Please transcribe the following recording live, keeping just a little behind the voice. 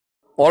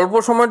অল্প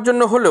সময়ের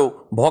জন্য হলেও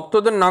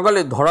ভক্তদের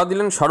নাগালে ধরা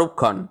দিলেন শাহরুখ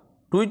খান।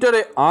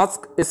 টুইটারে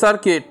আস্ক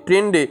এসআরকে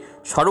ট্রেন্ডে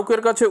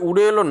শাহরুখের কাছে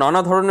উড়ে এলো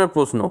নানা ধরনের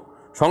প্রশ্ন।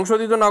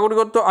 সংশোধিত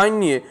নাগরিকত্ব আইন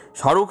নিয়ে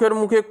শাহরুখের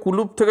মুখে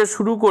কুলুপ থেকে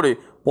শুরু করে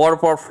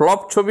পরপর ফ্লপ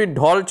ছবির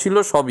ঢল ছিল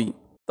সবই।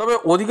 তবে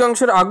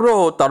অধিকাংশের আগ্রহ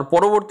তার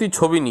পরবর্তী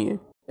ছবি নিয়ে।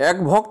 এক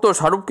ভক্ত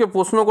শাহরুখকে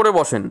প্রশ্ন করে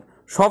বসেন,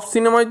 সব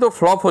সিনেমাই তো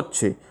ফ্লপ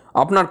হচ্ছে,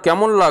 আপনার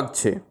কেমন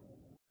লাগছে?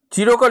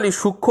 চিরকালই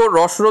সূক্ষ্ম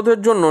রসরোধের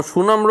জন্য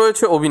সুনাম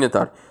রয়েছে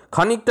অভিনেতার।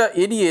 খানিকটা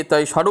এড়িয়ে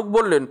তাই শাহরুখ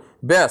বললেন,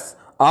 ব্যাস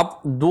আপ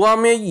দুয়া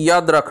মে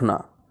ইয়াদ রাখনা।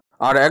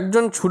 আর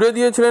একজন ছুড়ে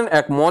দিয়েছিলেন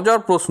এক মজার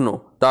প্রশ্ন।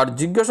 তার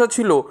জিজ্ঞাসা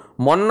ছিল,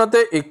 মন্নাতে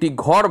একটি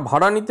ঘর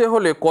ভাড়া নিতে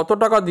হলে কত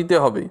টাকা দিতে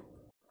হবে?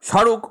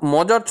 শাহরুখ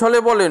মজার ছলে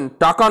বলেন,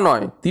 টাকা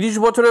নয়, 30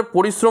 বছরের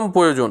পরিশ্রম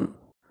প্রয়োজন।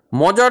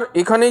 মজার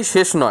এখানেই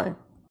শেষ নয়।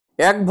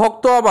 এক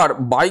ভক্ত আবার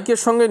বাইকের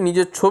সঙ্গে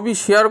নিজের ছবি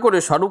শেয়ার করে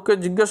শাহরুখকে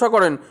জিজ্ঞাসা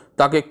করেন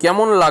তাকে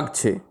কেমন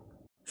লাগছে।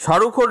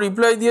 শাহরুখও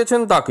রিপ্লাই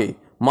দিয়েছেন তাকে।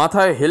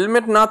 মাথায়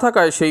হেলমেট না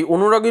থাকায় সেই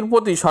অনুরাগীর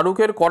প্রতি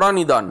শাহরুখের কড়া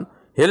নিদান,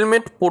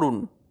 হেলমেট পরুন।